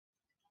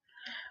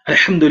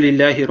الحمد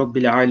لله رب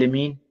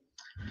العالمين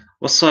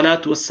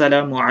والصلاة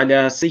والسلام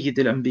على سيد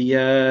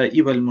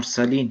الأنبياء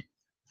والمرسلين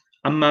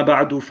أما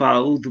بعد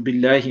فأعوذ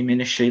بالله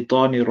من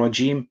الشيطان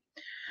الرجيم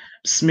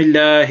بسم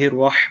الله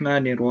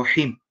الرحمن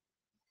الرحيم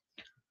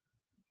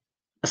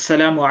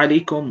Assalamu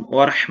alaikum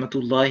wa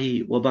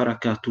rahmatullahi wa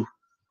barakatuh.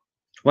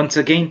 Once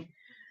again,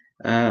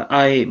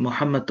 I,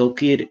 Muhammad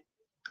Tawqir,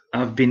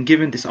 have been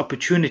given this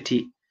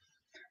opportunity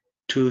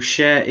to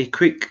share a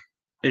quick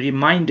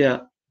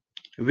reminder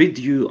with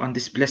you on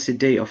this blessed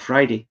day of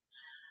Friday.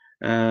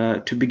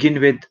 To begin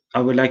with,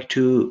 I would like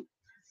to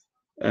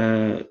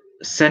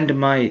send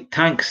my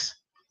thanks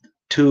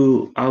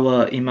to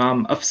our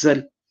Imam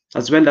Afzal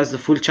as well as the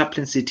full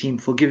chaplaincy team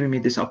for giving me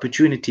this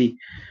opportunity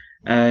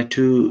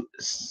to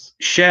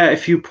share a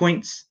few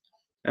points,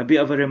 a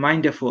bit of a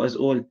reminder for us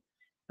all,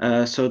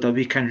 so that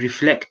we can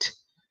reflect,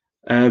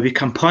 we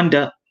can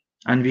ponder,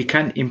 and we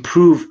can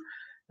improve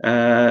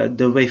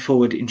the way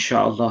forward,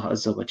 inshallah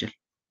azza wa jal.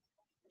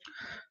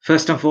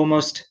 First and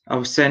foremost, I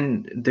will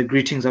send the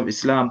greetings of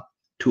Islam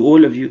to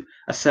all of you.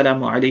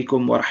 Assalamu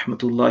alaikum wa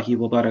rahmatullahi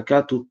wa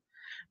barakatuh.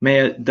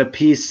 May the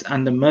peace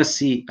and the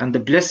mercy and the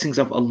blessings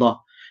of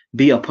Allah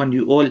be upon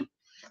you all,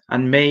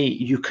 and may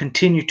you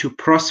continue to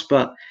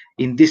prosper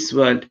in this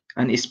world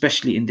and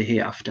especially in the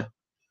hereafter.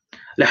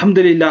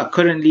 Alhamdulillah,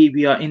 currently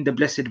we are in the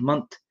blessed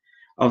month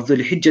of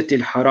Dhul Hijjat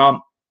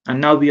al-Haram,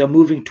 and now we are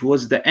moving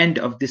towards the end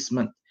of this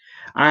month.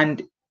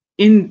 And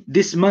in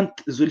this month,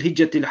 Dhul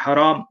Hijjat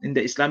al-Haram, in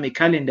the Islamic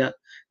calendar,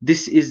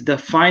 this is the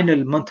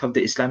final month of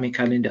the Islamic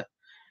calendar.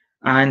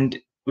 And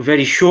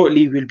very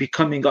shortly we'll be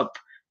coming up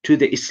to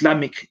the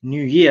Islamic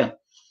New Year.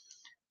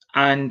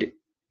 And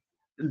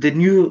the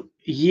new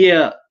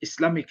year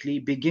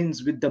Islamically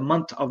begins with the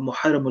month of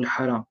Muharram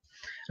al-Haram.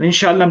 And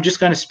inshallah, I'm just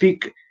going to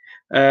speak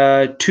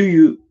to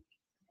you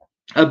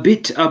a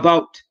bit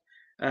about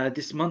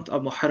this month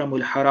of Muharram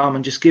al-Haram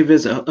and just give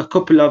us a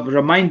couple of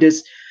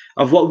reminders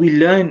of what we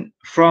learn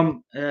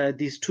from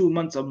these 2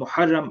 months of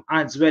Muharram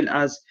as well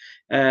as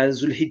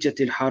Dhul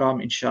Hijjat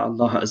al-Haram,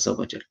 inshallah azza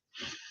wa jal.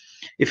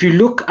 If you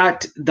look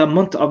at the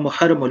month of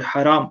Muharram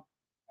al-Haram,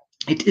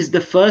 it is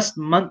the first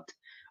month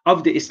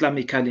of the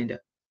Islamic calendar.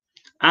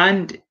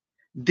 And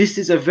this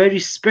is a very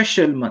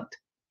special month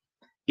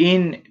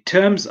in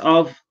terms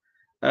of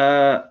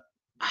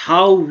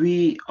how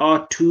we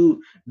are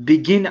to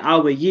begin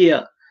our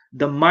year.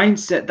 The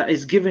mindset that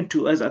is given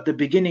to us at the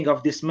beginning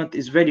of this month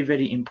is very,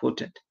 very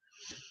important.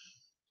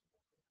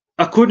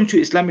 According to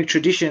Islamic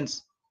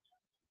traditions,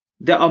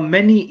 there are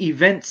many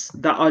events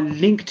that are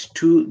linked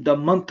to the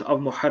month of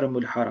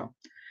Muharram al-Haram.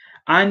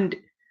 And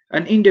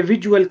an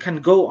individual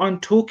can go on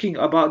talking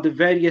about the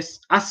various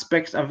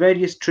aspects and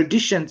various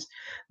traditions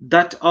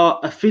that are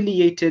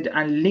affiliated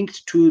and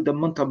linked to the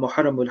month of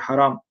Muharram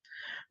al-Haram.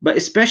 But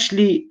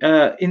especially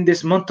in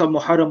this month of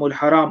Muharram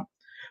al-Haram,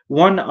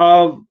 one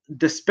of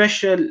the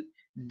special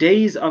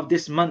days of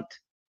this month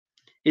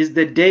is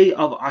the day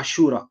of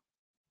Ashura.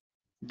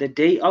 The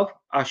day of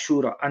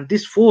Ashura. And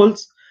this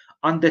falls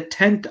on the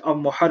 10th of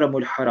Muharram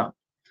al-Haram.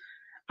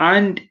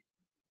 And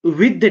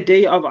with the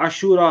day of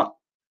Ashura,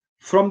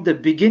 from the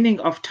beginning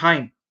of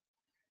time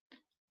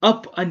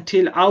up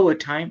until our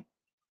time,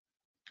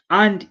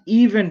 and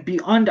even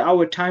beyond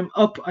our time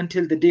up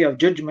until the day of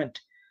judgment,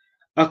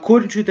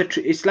 according to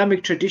the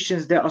Islamic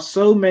traditions, there are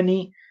so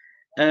many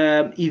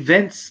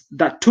events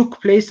that took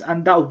place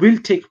and that will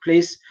take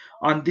place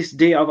on this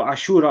day of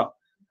Ashura.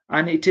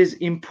 And it is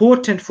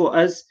important for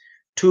us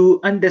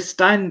to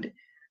understand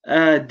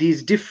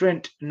these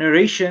different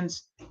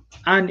narrations,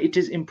 and it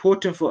is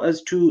important for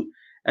us to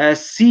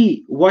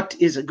see what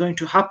is going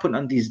to happen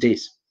on these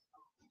days.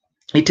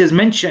 It is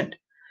mentioned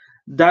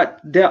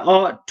that there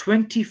are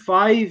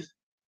 25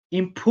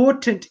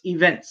 important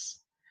events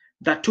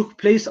that took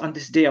place on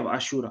this day of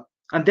Ashura.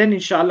 And then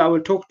inshallah I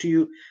will talk to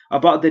you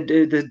about the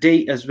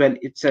day as well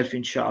itself,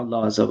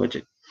 inshallah azza wa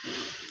jal.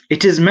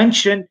 It is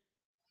mentioned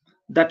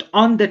that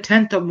on the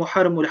 10th of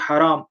Muharram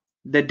al-Haram,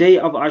 the day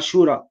of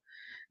Ashura,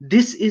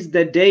 this is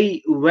the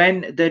day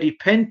when the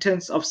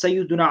repentance of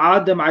Sayyiduna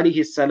Adam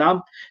alayhi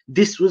salam,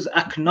 this was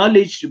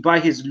acknowledged by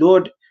his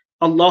Lord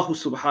Allah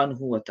subhanahu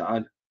wa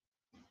ta'ala.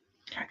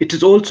 It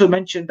is also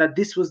mentioned that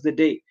this was the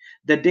day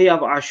of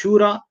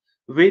Ashura,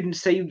 when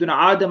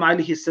Sayyiduna Adam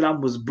alayhi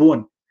salam was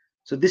born.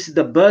 So this is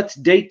the birth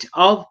date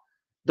of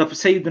the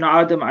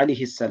Sayyiduna Adam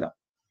alayhi salam.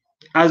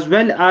 As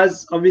well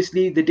as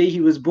obviously the day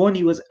he was born,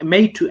 he was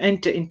made to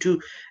enter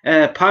into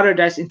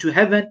paradise, into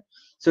heaven.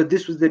 So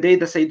this was the day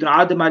that Sayyidina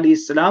Adam alayhi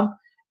salam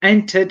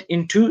entered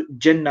into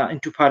Jannah,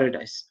 into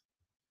paradise.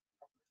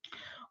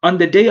 On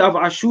the day of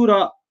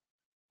Ashura,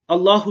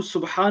 Allah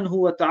subhanahu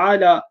wa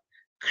ta'ala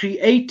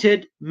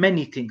created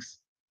many things.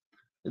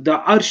 The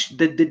Arsh,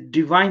 the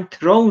divine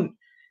throne,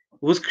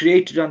 was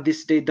created on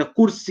this day. The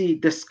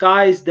Kursi, the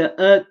skies, the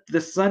earth,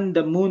 the sun,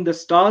 the moon, the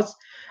stars,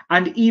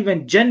 and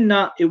even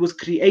Jannah, it was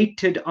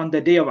created on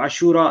the day of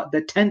Ashura,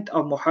 the 10th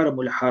of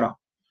Muharram al-Haram.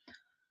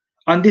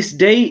 On this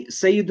day,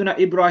 Sayyiduna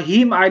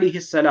Ibrahim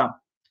alayhi salam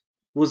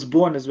was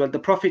born as well. The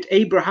Prophet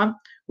Abraham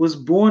was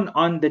born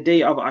on the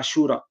day of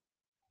Ashura.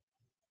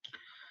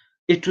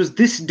 It was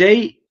this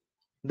day,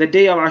 the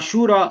day of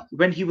Ashura,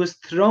 when he was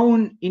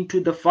thrown into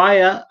the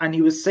fire and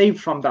he was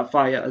saved from that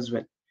fire as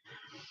well.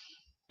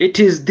 It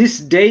is this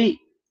day,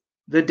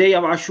 the day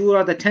of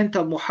Ashura, the 10th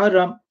of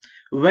Muharram,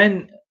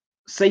 when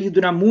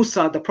Sayyiduna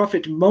Musa, the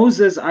Prophet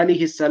Moses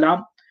alayhi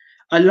salam,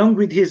 along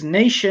with his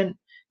nation,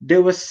 they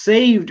were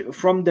saved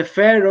from the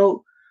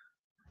Pharaoh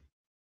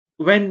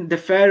when the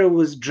Pharaoh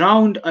was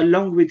drowned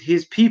along with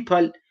his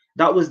people.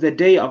 That was the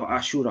day of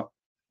Ashura.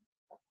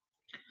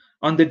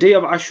 On the day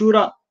of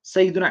Ashura,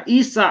 Sayyiduna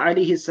Isa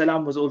alayhi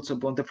salam was also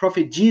born. The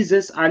Prophet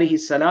Jesus alayhi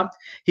salam,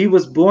 he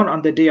was born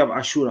on the day of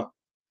Ashura.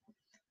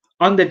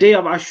 On the day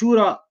of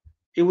Ashura,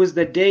 it was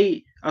the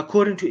day,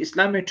 according to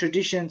Islamic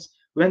traditions,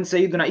 when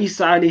Sayyiduna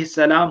Isa alayhi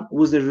salam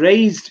was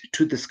raised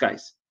to the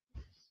skies.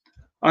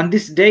 On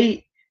this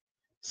day,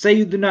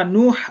 Sayyiduna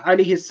Nuh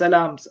alayhi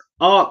salam's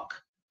ark,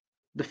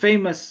 the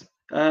famous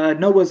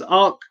Noah's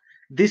ark,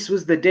 this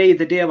was the day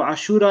of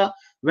Ashura,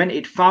 when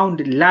it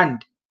found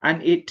land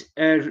and it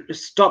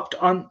stopped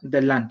on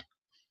the land.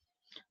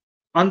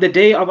 On the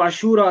day of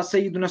Ashura,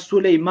 Sayyiduna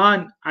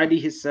Sulaiman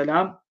alayhi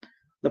salam,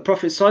 the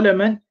Prophet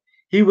Solomon,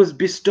 he was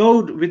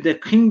bestowed with the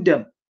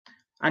kingdom.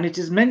 And it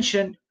is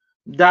mentioned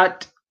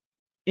that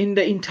in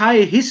the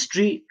entire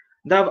history,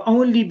 there have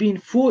only been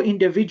 4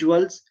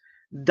 individuals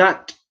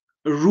that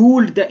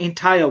ruled the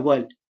entire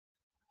world.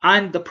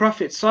 And the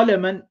Prophet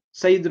Solomon,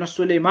 Sayyidina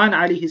Sulaiman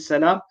alayhi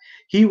salam,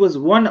 he was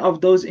one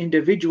of those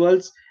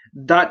individuals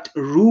that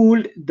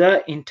ruled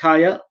the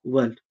entire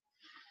world.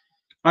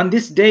 On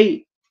this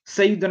day,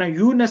 Sayyidina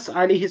Yunus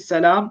alayhi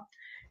salam,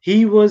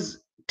 he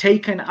was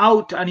taken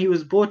out and he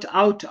was brought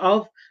out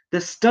of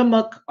the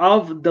stomach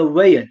of the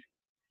whale.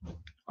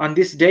 On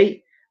this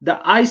day,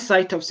 the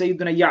eyesight of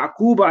Sayyidina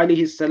Yaqub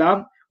alayhi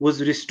salam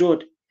was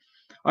restored.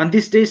 On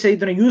this day,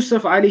 Sayyidina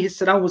Yusuf alayhi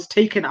salam was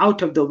taken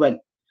out of the well.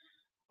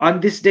 On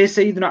this day,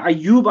 Sayyidina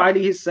Ayyub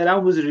alayhi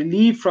salam was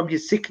relieved from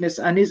his sickness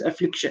and his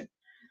affliction.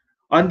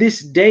 On this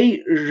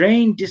day,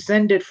 rain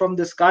descended from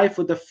the sky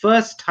for the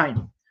first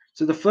time.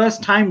 So the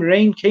first time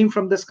rain came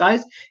from the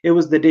skies, it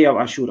was the day of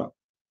Ashura.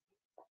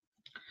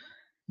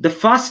 The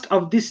fast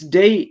of this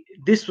day,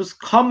 this was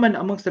common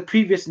amongst the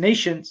previous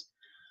nations,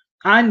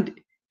 and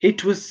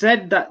it was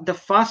said that the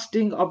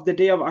fasting of the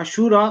day of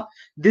Ashura,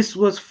 this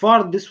was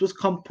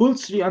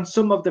compulsory on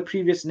some of the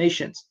previous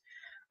nations.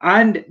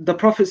 And the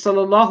Prophet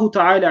sallallahu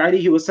ta'ala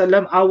alaihi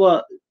wasallam,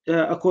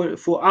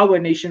 for our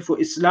nation, for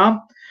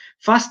Islam,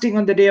 fasting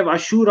on the day of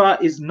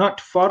Ashura is not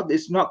fard,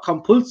 it's not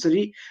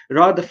compulsory.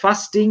 Rather,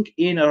 fasting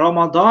in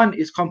Ramadan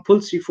is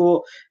compulsory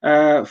for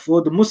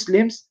the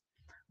Muslims.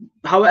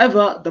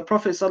 However, the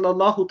Prophet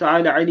sallallahu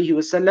ta'ala alaihi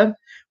wasallam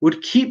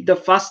would keep the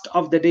fast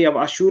of the day of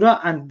Ashura,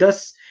 and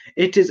thus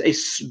it is a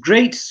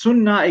great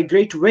sunnah, a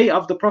great way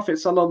of the Prophet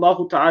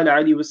sallallahu ta'ala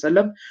alaihi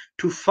wasallam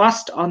to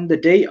fast on the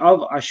day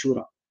of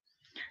Ashura.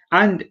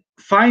 And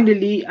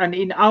finally, and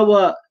in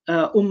our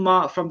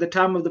ummah from the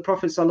time of the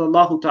Prophet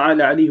sallallahu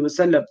ta'ala alaihi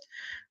wasallam,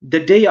 the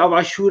day of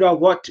Ashura,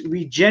 what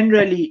we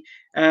generally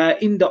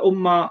in the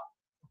ummah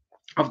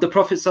of the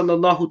Prophet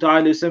sallallahu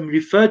ta'ala alaihi wasallam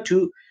refer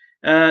to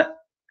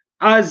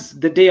as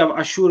the day of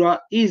Ashura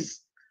is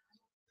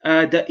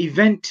the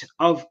event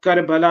of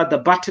Karbala, the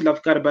battle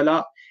of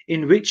Karbala,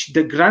 in which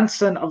the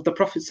grandson of the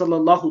Prophet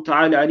sallallahu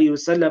ta'ala alaihi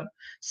wasallam,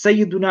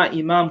 Sayyiduna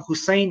Imam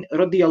Hussein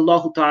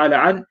radiyallahu ta'ala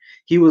an,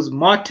 he was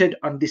martyred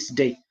on this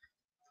day.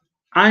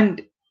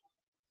 And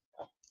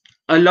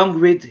along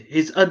with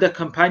his other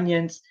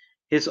companions,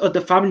 his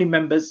other family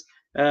members,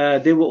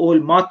 they were all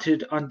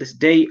martyred on this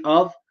day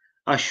of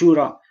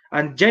Ashura.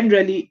 And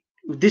generally,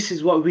 this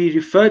is what we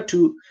refer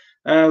to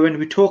when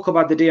we talk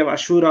about the day of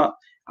Ashura.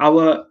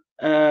 Our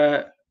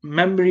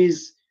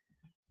memories,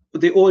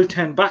 they all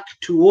turn back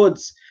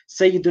towards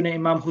Sayyiduna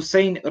Imam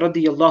Hussein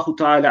radiyallahu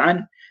ta'ala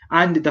an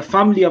and the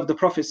family of the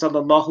Prophet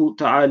sallallahu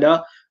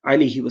ta'ala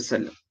alayhi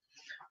wasallam.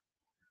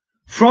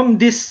 From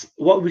this,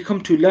 what we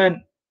come to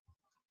learn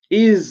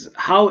is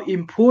how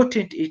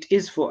important it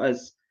is for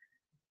us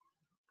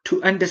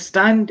to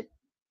understand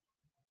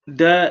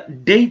the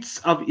dates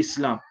of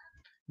Islam.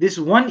 This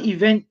one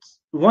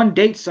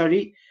date,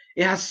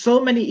 it has so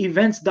many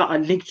events that are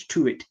linked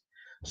to it.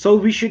 So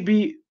we should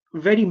be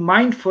very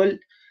mindful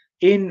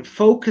in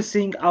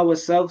focusing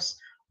ourselves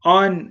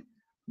on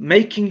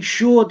making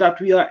sure that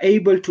we are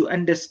able to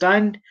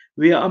understand,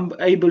 we are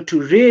able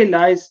to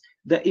realize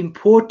the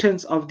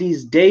importance of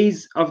these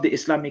days of the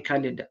Islamic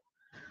calendar.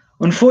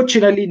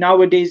 Unfortunately,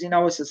 nowadays in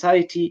our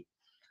society,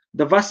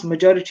 the vast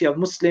majority of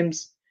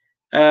Muslims,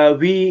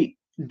 we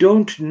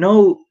don't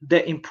know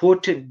the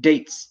important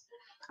dates.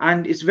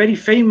 And it's very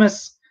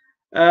famous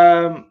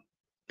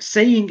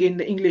saying in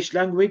the English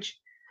language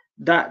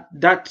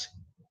that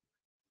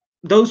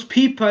those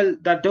people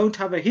that don't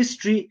have a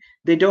history,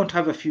 they don't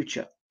have a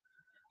future.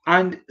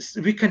 And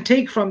we can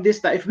take from this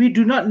that if we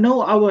do not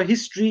know our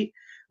history,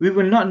 we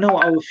will not know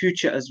our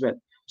future as well.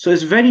 So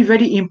it's very,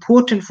 very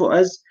important for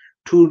us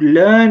to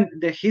learn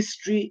the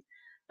history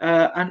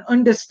and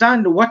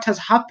understand what has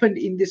happened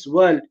in this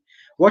world,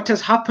 what has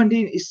happened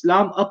in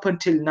Islam up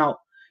until now.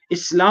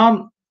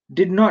 Islam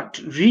did not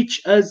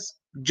reach us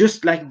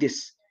just like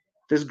this.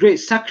 There's great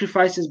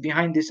sacrifices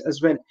behind this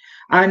as well.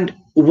 And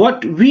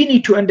what we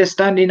need to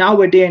understand in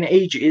our day and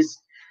age is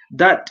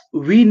that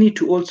we need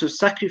to also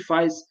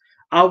sacrifice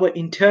our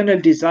internal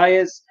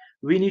desires.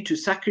 We need to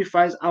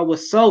sacrifice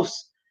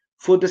ourselves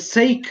for the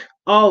sake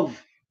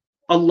of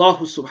Allah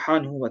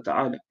subhanahu wa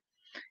ta'ala.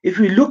 If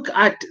we look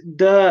at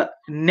the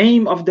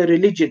name of the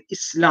religion,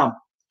 Islam,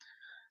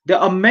 there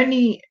are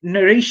many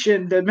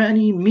narration, there are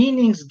many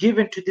meanings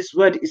given to this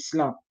word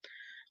Islam.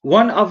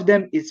 One of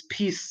them is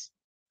peace.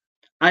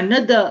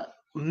 Another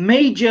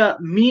major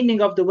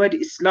meaning of the word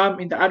Islam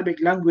in the Arabic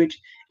language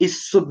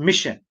is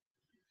submission.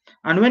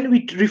 And when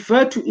we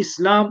refer to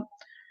Islam,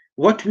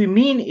 what we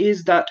mean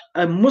is that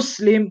a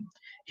Muslim,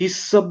 he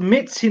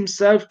submits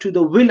himself to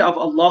the will of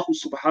Allah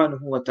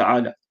subhanahu wa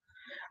ta'ala.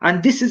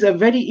 And this is a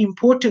very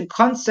important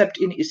concept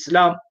in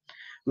Islam,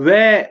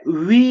 where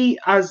we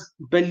as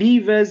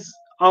believers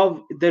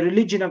of the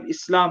religion of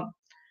Islam,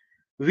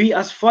 we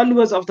as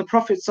followers of the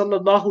Prophet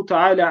sallallahu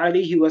ta'ala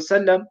alaihi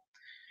wasallam,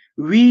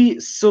 we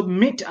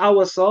submit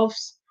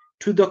ourselves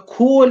to the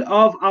call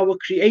of our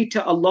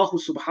Creator Allah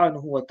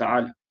subhanahu wa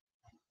ta'ala.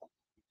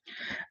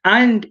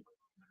 And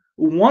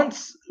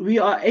once we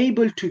are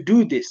able to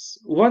do this,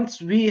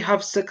 once we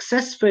have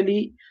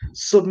successfully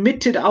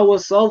submitted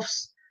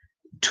ourselves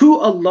to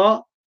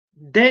Allah,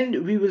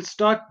 then we will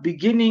start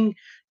beginning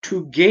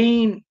to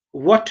gain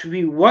what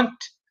we want,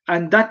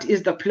 and that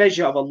is the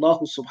pleasure of Allah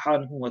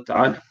subhanahu wa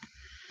ta'ala.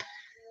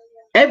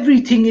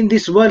 Everything in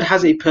this world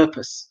has a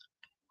purpose.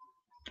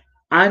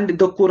 And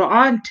the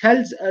Quran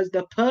tells us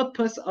the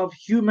purpose of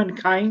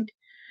humankind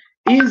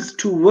is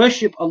to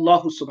worship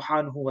Allah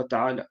subhanahu wa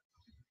ta'ala.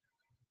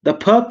 The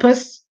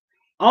purpose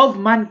of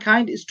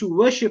mankind is to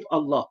worship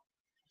Allah.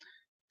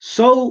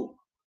 So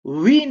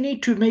we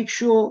need to make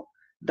sure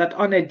that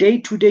on a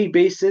day-to-day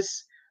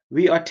basis,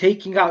 we are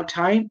taking out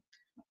time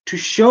to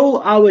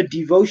show our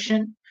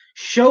devotion,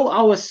 show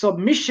our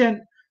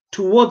submission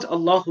towards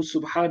Allah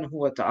subhanahu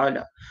wa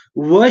ta'ala.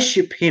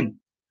 Worship Him.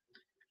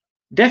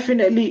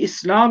 Definitely,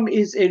 Islam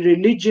is a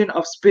religion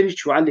of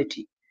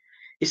spirituality.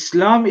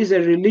 Islam is a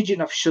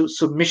religion of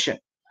submission.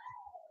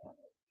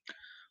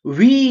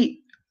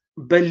 We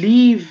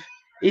believe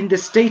in the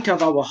state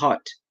of our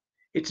heart.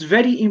 It's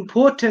very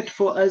important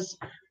for us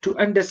to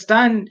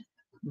understand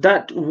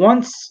that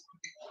once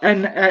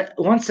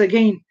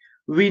again,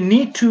 we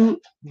need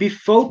to be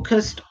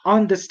focused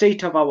on the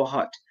state of our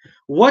heart.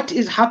 What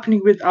is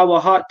happening with our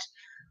heart?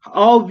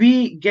 Are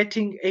we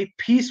getting a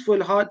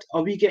peaceful heart?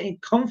 Are we getting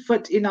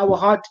comfort in our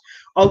heart?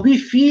 Are we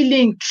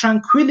feeling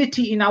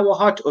tranquility in our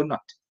heart or not?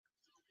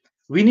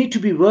 We need to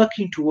be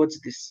working towards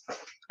this.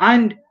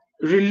 And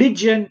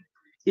religion,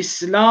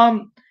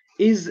 Islam,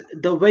 is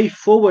the way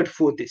forward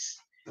for this.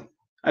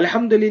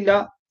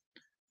 Alhamdulillah,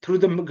 through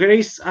the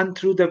grace and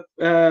through the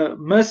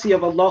mercy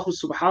of Allah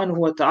subhanahu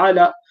wa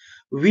ta'ala,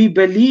 we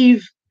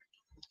believe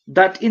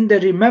that in the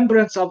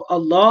remembrance of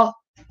Allah,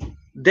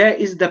 there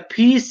is the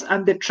peace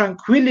and the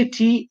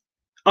tranquility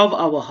of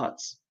our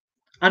hearts.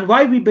 And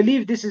why we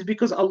believe this is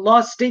because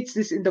Allah states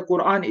this in the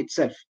Quran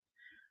itself.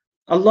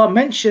 Allah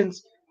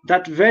mentions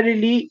that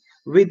verily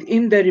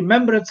within the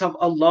remembrance of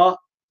Allah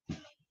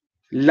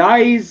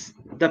lies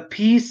the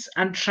peace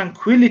and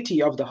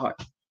tranquility of the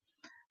heart.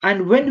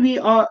 And when we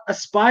are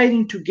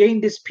aspiring to gain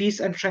this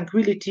peace and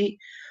tranquility,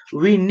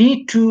 we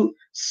need to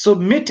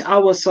submit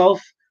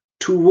ourselves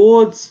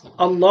towards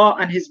Allah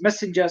and His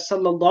Messenger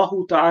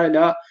sallallahu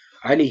ta'ala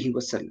alayhi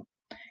wasallam.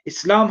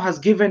 Islam has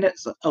given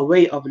us a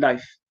way of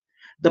life.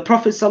 The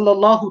Prophet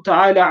sallallahu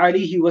ta'ala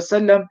alayhi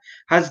wasallam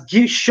has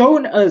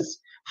shown us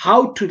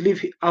how to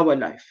live our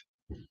life.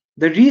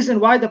 The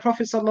reason why the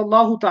Prophet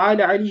sallallahu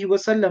ta'ala alayhi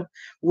wasallam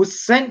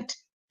was sent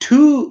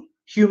to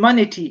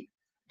humanity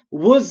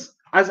was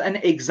as an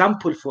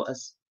example for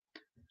us.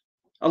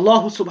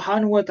 Allah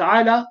subhanahu wa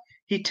ta'ala,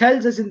 He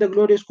tells us in the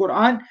glorious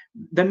Quran,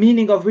 the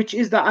meaning of which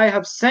is that I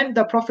have sent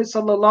the Prophet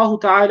sallallahu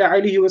ta'ala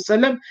alayhi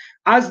wasallam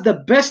as the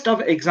best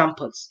of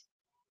examples.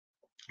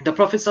 The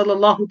Prophet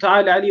sallallahu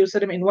ta'ala alayhi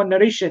wasallam, in one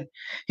narration,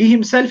 he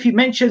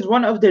mentions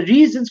one of the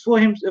reasons for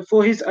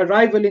his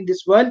arrival in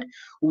this world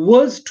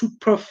was to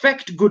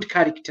perfect good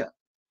character.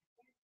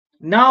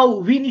 Now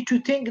we need to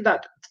think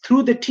that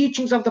through the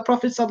teachings of the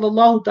Prophet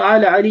sallallahu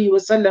ta'ala alayhi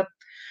wasallam,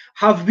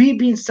 have we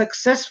been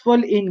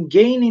successful in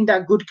gaining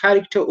that good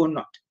character or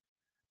not?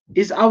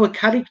 Is our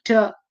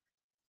character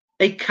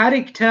a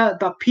character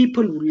that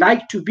people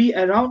like to be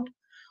around?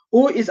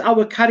 Or is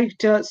our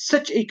character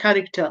such a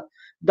character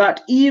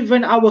that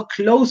even our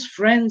close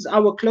friends,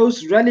 our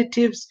close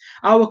relatives,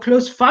 our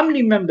close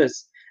family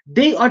members,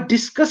 they are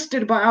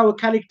disgusted by our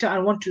character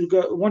and want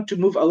to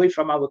move away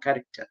from our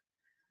character,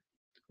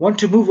 want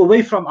to move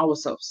away from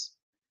ourselves?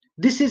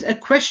 This is a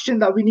question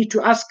that we need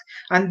to ask,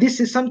 and this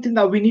is something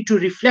that we need to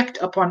reflect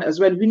upon as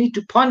well. We need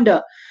to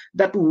ponder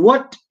that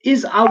what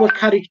is our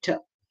character?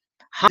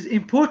 It is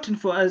important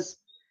for us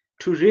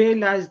to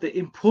realize the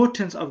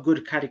importance of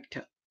good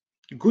character.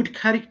 Good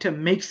character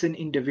makes an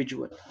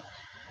individual.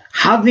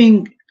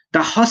 Having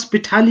the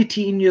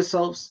hospitality in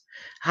yourselves,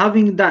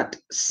 having that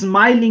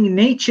smiling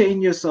nature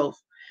in yourself,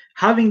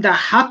 having that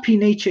happy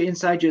nature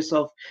inside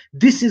yourself.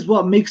 This is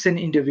what makes an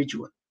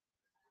individual.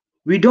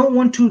 We don't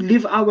want to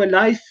live our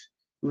life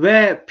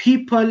where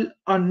people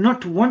are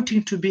not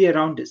wanting to be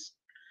around us.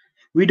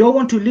 We don't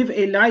want to live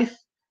a life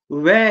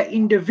where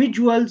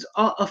individuals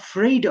are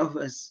afraid of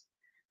us.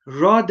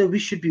 Rather, we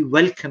should be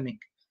welcoming.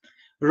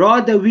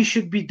 Rather, we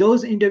should be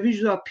those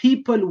individuals that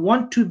people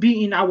want to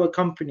be in our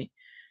company.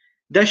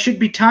 There should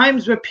be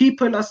times where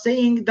people are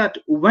saying that,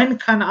 when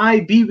can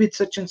I be with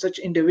such and such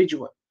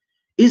individual?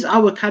 Is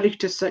our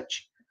character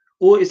such,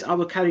 or is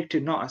our character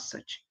not as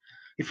such?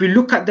 If we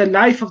look at the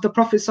life of the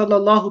Prophet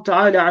sallallahu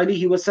ta'ala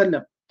alaihi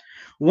wasallam,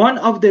 one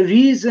of the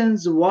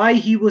reasons why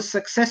he was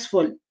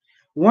successful,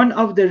 one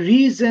of the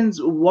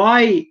reasons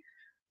why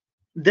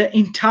the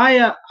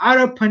entire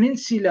Arab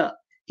Peninsula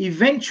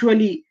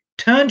eventually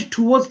turned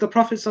towards the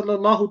Prophet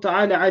sallallahu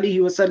ta'ala alaihi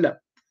wasallam,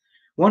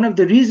 one of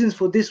the reasons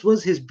for this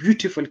was his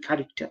beautiful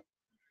character.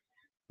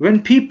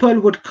 When people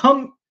would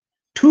come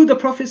to the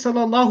Prophet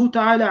sallallahu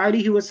ta'ala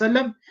alaihi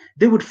wasallam,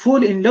 they would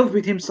fall in love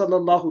with him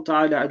sallallahu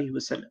ta'ala alaihi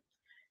wasallam.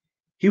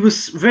 He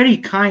was very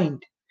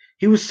kind.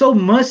 He was so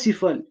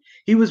merciful.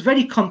 He was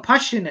very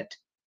compassionate.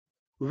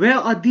 Where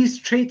are these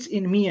traits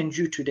in me and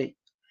you today?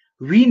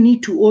 We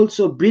need to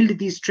also build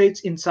these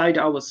traits inside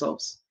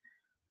ourselves.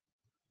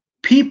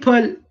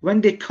 People, when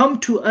they come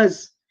to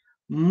us,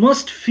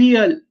 must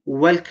feel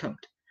welcomed.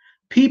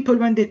 People,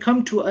 when they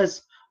come to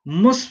us,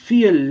 must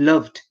feel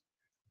loved.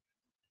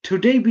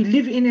 Today we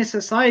live in a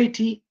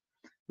society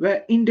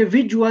where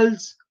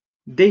individuals,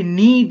 they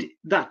need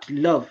that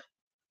love.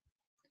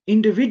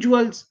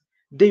 Individuals,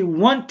 they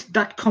want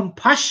that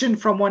compassion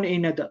from one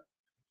another.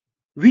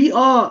 We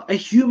are a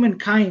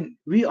humankind.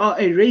 We are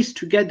a race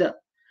together.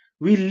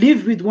 We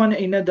live with one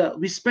another.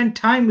 We spend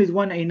time with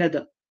one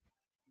another.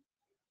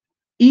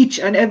 Each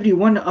and every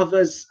one of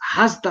us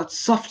has that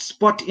soft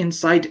spot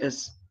inside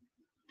us.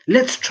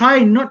 Let's try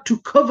not to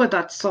cover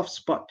that soft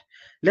spot.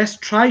 Let's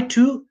try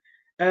to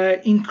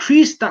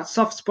increase that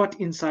soft spot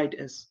inside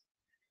us.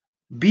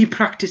 Be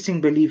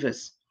practicing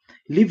believers.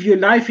 Live your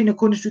life in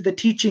accordance to the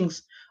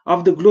teachings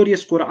of the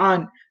glorious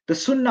Quran, the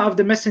Sunnah of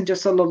the Messenger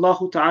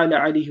sallallahu ta'ala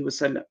alaihi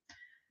wasallam.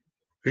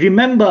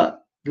 Remember,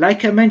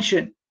 like I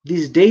mentioned,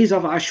 these days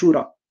of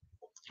Ashura.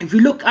 If we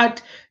look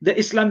at the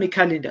Islamic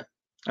calendar,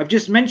 I've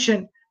just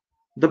mentioned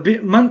the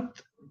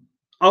month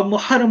of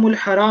Muharram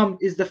al-Haram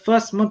is the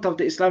first month of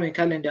the Islamic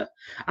calendar,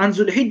 and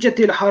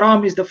Zulhijjah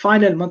al-Haram is the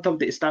final month of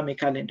the Islamic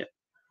calendar.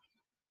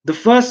 The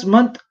first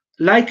month,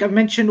 like I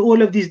mentioned,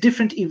 all of these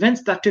different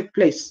events that took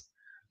place.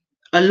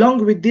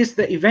 Along with this,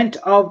 the event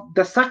of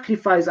the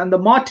sacrifice and the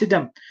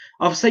martyrdom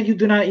of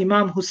Sayyiduna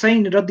Imam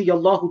Hussein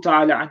radiyallahu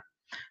ta'ala an.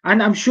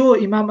 And I'm sure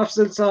Imam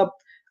Afzal Saab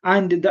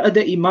and the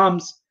other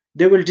Imams,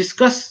 they will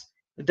discuss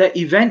the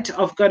event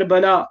of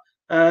Karbala,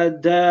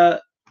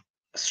 the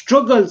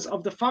struggles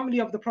of the family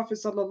of the Prophet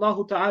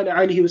sallallahu ta'ala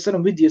alaihi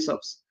wasallam with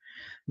yourselves.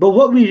 But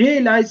what we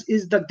realize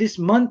is that this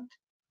month,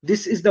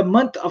 this is the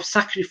month of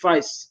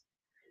sacrifice.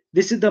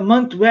 This is the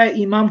month where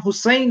Imam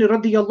Hussein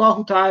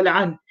radiyallahu ta'ala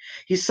an,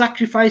 he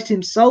sacrificed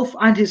himself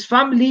and his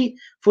family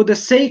for the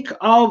sake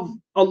of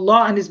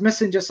Allah and his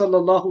Messenger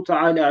sallallahu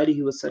ta'ala alaihi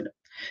wasallam.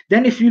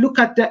 Then if you look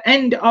at the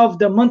end of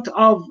the month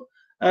of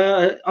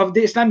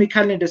the Islamic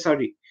calendar,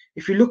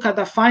 if you look at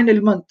the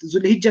final month,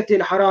 Zulhijjah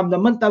al-Haram, the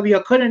month that we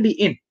are currently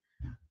in,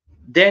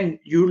 then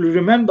you'll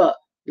remember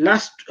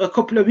a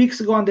couple of weeks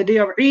ago on the day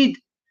of Eid,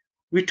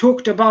 we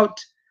talked about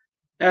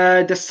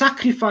the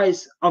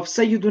sacrifice of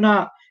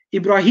Sayyiduna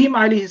Ibrahim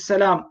alayhi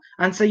salam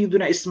and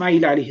Sayyiduna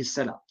Ismail alayhi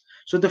salam.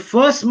 So the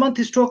first month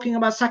is talking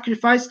about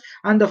sacrifice,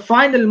 and the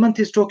final month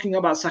is talking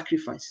about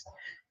sacrifice.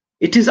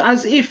 It is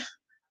as if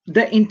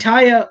the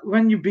entire,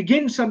 when you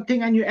begin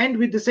something and you end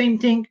with the same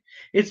thing,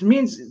 it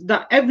means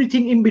that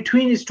everything in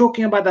between is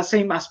talking about the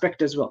same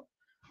aspect as well.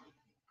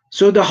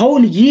 So the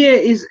whole year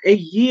is a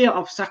year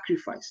of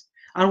sacrifice.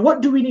 And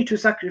what do we need to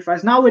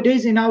sacrifice?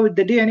 Nowadays, in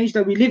the day and age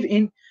that we live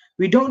in,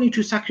 we don't need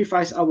to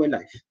sacrifice our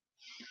life.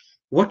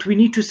 What we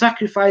need to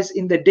sacrifice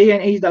in the day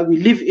and age that we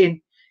live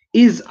in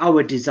is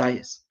our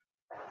desires.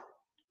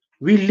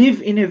 We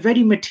live in a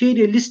very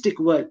materialistic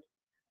world.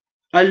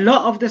 A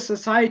lot of the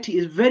society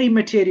is very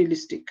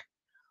materialistic.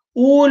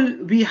 All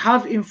we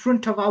have in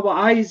front of our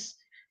eyes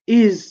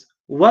is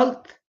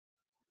wealth,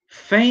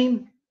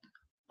 fame,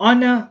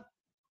 honor,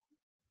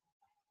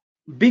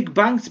 big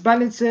banks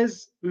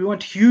balances. We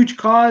want huge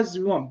cars,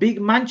 we want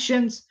big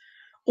mansions.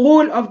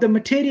 All of the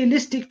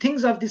materialistic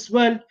things of this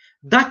world,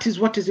 that is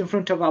what is in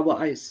front of our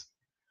eyes.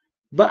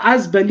 But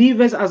as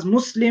believers, as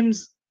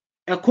Muslims,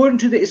 according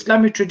to the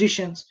Islamic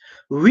traditions,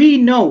 we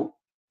know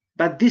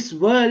that this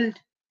world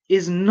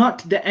is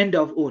not the end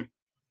of all.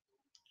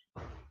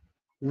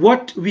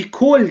 What we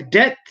call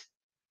death,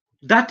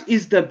 that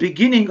is the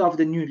beginning of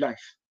the new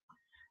life.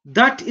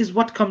 That is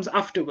what comes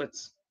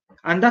afterwards.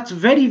 And that's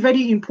very,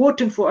 very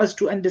important for us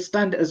to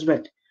understand as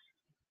well.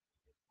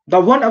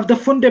 That one of the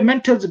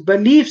fundamentals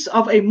beliefs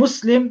of a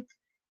Muslim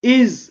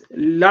is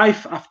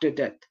life after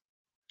death.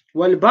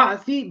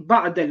 وَالْبَعْثِ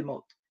بَعْدَ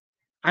الْمَوْتِ.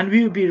 And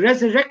we will be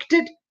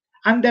resurrected,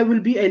 and there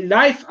will be a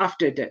life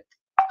after death.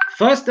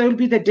 First, there will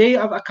be the day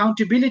of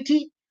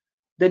accountability,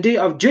 the day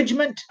of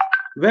judgment,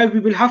 where we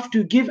will have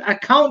to give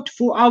account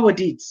for our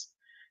deeds.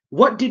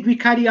 What did we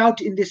carry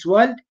out in this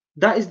world?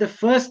 That is the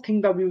first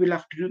thing that we will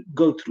have to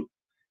go through.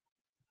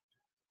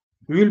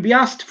 We will be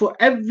asked for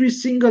every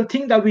single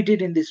thing that we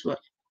did in this world.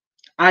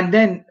 And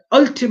then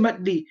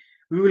ultimately,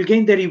 we will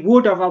gain the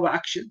reward of our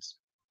actions.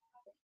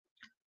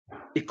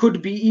 It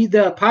could be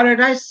either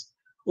paradise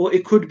or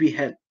it could be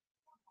hell.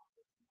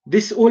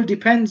 This all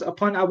depends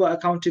upon our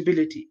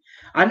accountability.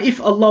 And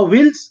if Allah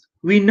wills,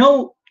 we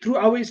know through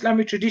our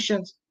Islamic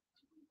traditions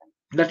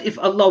that if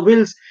Allah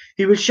wills,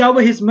 He will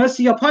shower His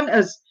mercy upon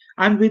us,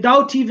 and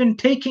without even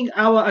taking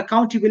our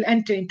account, He will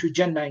enter into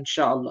Jannah,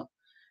 inshallah.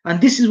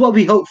 And this is what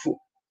we hope for.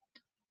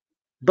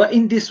 But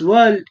in this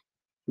world,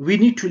 we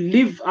need to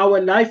live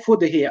our life for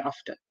the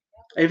hereafter.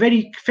 A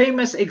very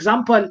famous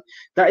example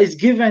that is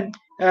given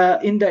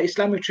in the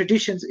Islamic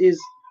traditions is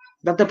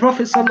that the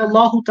Prophet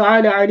sallallahu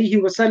ta'ala alaihi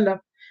wasallam,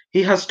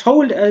 he has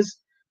told us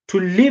to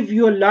live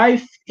your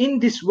life in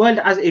this world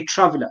as a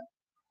traveler.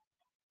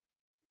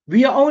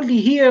 We are only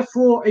here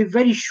for a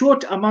very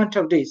short amount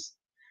of days.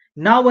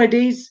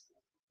 Nowadays,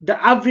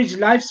 the average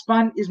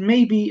lifespan is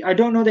maybe, I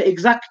don't know the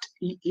exact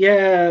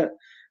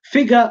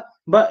figure,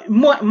 but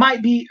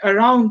might be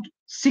around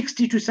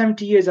 60 to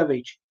 70 years of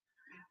age.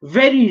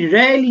 Very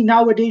rarely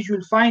nowadays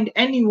you'll find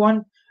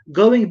anyone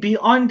going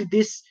beyond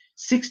this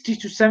 60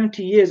 to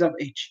 70 years of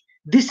age.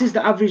 This is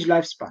the average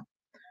lifespan.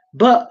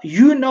 But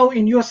you know,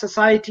 in your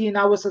society, in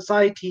our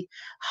society,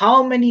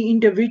 how many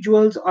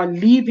individuals are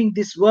leaving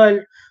this world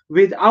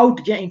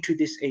without getting to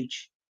this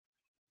age.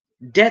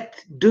 Death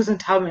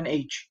doesn't have an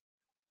age.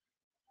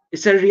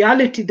 It's a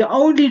reality. The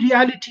only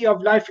reality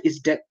of life is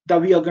death,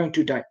 that we are going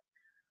to die.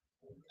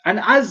 And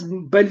as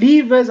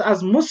believers,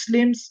 as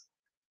Muslims,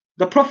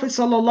 the Prophet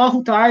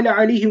sallallahu ta'ala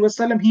alaihi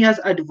wasallam, he has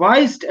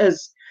advised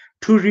us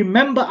to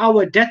remember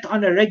our death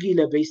on a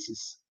regular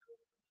basis.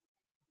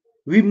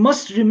 We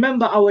must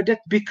remember our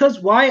death, because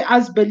why?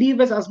 As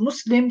believers, as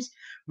Muslims,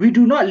 we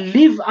do not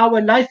live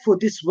our life for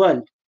this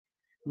world.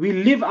 We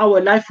live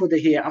our life for the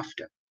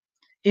hereafter.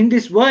 In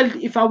this world,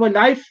 if our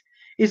life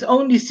is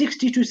only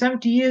 60 to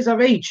 70 years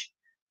of age,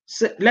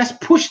 so let's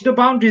push the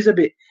boundaries a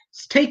bit.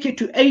 Let's take it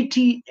to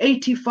 80,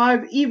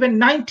 85, even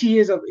 90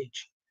 years of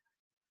age.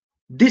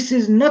 This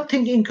is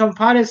nothing in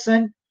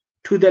comparison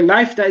to the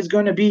life that is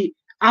going to be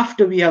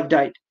after we have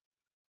died.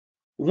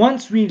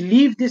 Once we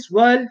leave this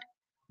world,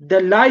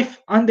 the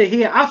life on the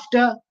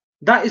hereafter,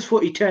 that is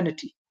for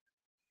eternity.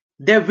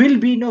 There will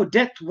be no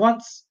death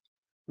once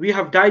we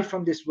have died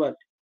from this world.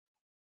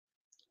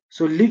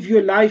 So live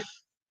your life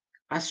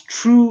as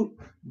true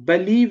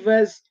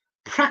believers,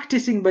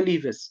 practicing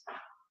believers.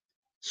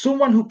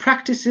 Someone who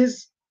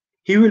practices,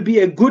 he will be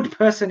a good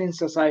person in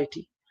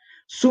society.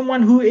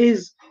 Someone who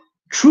is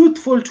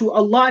truthful to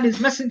Allah and His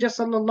Messenger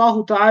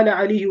sallallahu ta'ala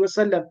alaihi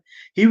wasallam,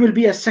 he will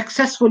be a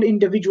successful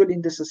individual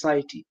in the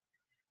society.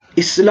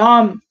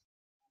 Islam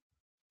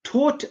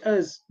taught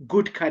us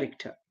good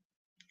character.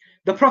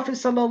 The Prophet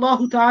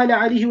sallallahu ta'ala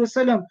alaihi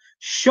wasallam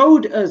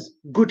showed us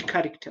good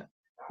character.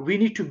 We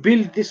need to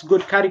build this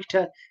good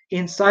character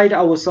inside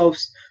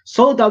ourselves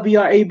so that we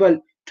are able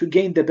to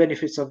gain the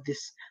benefits of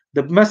this.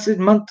 The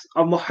month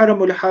of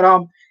Muharram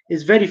al-Haram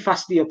is very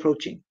fastly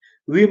approaching.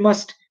 We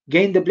must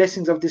gain the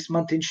blessings of this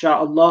month,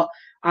 inshallah,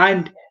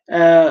 and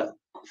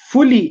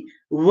fully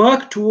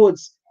work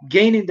towards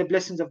gaining the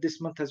blessings of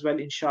this month as well,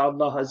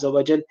 inshallah azza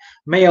wa jal.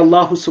 May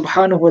Allah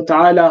subhanahu wa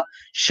ta'ala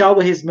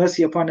shower His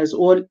mercy upon us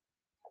all.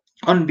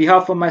 On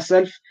behalf of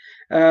myself,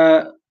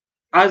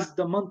 as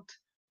the month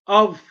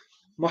of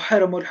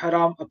Muharram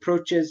al-Haram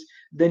approaches,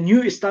 the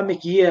new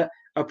Islamic year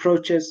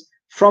approaches,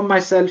 from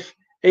myself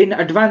in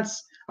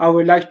advance, I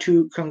would like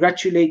to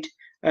congratulate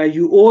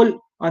you all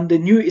on the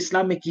new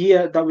Islamic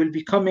year that will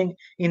be coming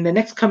in the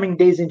next coming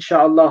days,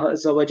 inshallah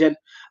azza wa jal.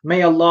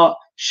 May Allah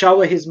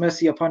shower His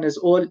mercy upon us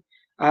all.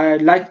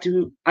 I'd like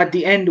to, at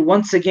the end,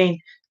 once again,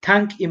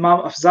 thank Imam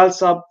Afzal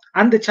Sahab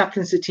and the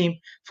chaplaincy team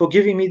for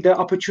giving me the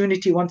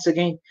opportunity once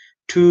again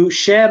to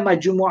share my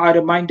Jumu'ah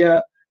reminder,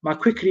 my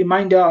quick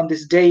reminder on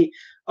this day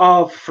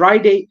of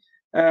Friday.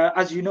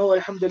 As you know,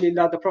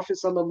 alhamdulillah, the Prophet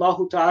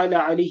sallallahu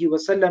ta'ala alaihi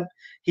wasallam,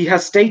 he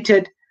has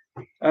stated,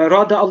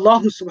 rather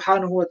Allah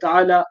subhanahu wa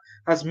ta'ala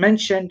has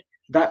mentioned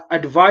that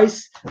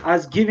advice,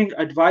 as giving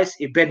advice,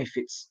 it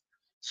benefits.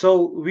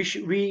 So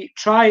we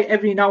try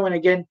every now and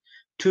again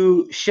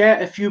to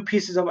share a few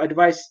pieces of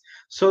advice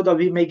so that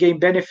we may gain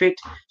benefit,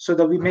 so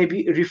that we may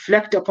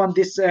reflect upon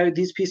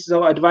these pieces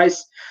of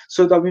advice,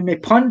 so that we may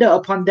ponder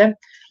upon them,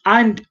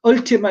 and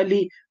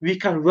ultimately we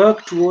can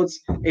work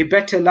towards a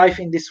better life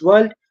in this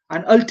world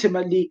and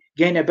ultimately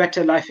gain a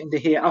better life in the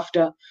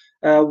hereafter.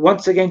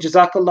 Once again,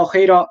 Jazakallah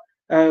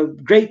khairah.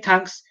 Great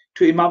thanks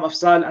to Imam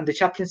Afzal and the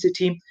chaplaincy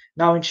team.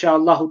 Now,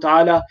 inshallah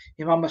ta'ala,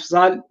 Imam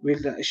Afzal will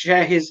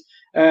share his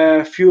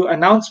few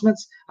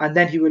announcements, and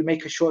then he will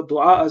make a short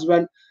dua as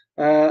well.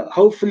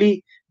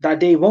 Hopefully that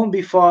day won't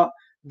be far,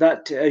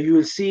 that you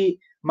will see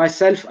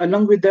myself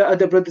along with the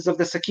other brothers of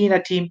the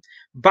Sakina team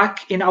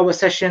back in our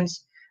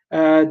sessions.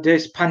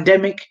 This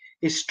pandemic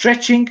is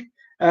stretching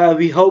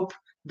We hope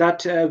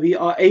that we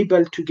are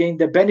able to gain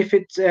the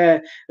benefits,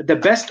 the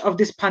best of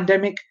this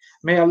pandemic.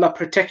 May Allah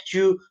protect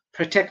you,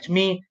 protect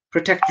me,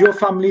 protect your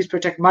families,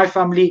 protect my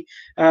family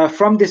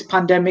from this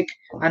pandemic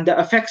and the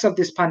effects of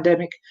this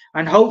pandemic.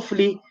 And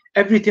hopefully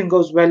everything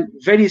goes well.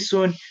 Very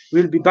soon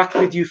we'll be back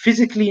with you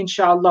physically,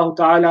 inshallah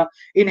ta'ala,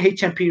 in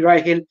HMP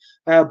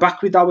Ryehill,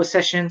 back with our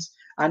sessions.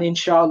 And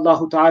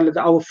inshallah ta'ala,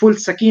 our full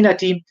Sakina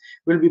team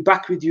will be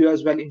back with you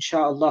as well,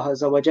 inshallah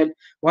azza wa jal.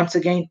 Once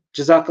again,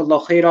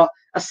 Jazakallah khaira.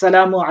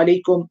 Assalamu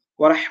alaikum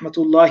wa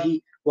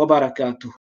rahmatullahi wa barakatuh.